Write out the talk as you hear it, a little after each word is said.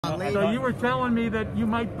So you were telling me that he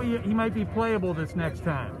might be playable this next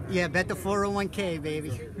time. Yeah, bet the 401k,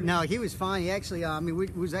 baby. No, he was fine. He actually, I mean, we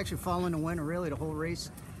was actually following the winner really the whole race.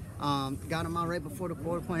 Got him out right before the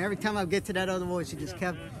quarter point. Every time I get to that other voice, he just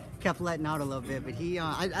kept letting out a little bit. But he,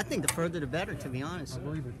 I think the further the better, to be honest. I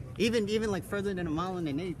believe it. Even like further than a mile in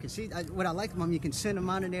the knee. Because what I like about him, you can send him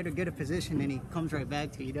out in there to get a position, and he comes right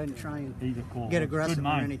back to you. He doesn't try and get aggressive or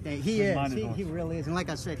anything. He really is. And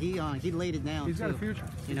like I said, he laid it down. He's got a future.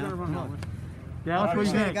 You know. Yeah, that's what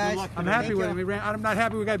you think. Guys. I'm happy with him. I'm not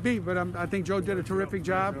happy we got beat, but I think Joe did a terrific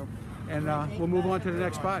job, and we'll move on to the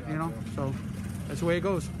next spot. You know, so that's the way it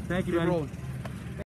goes. Thank you, Keep buddy. rolling.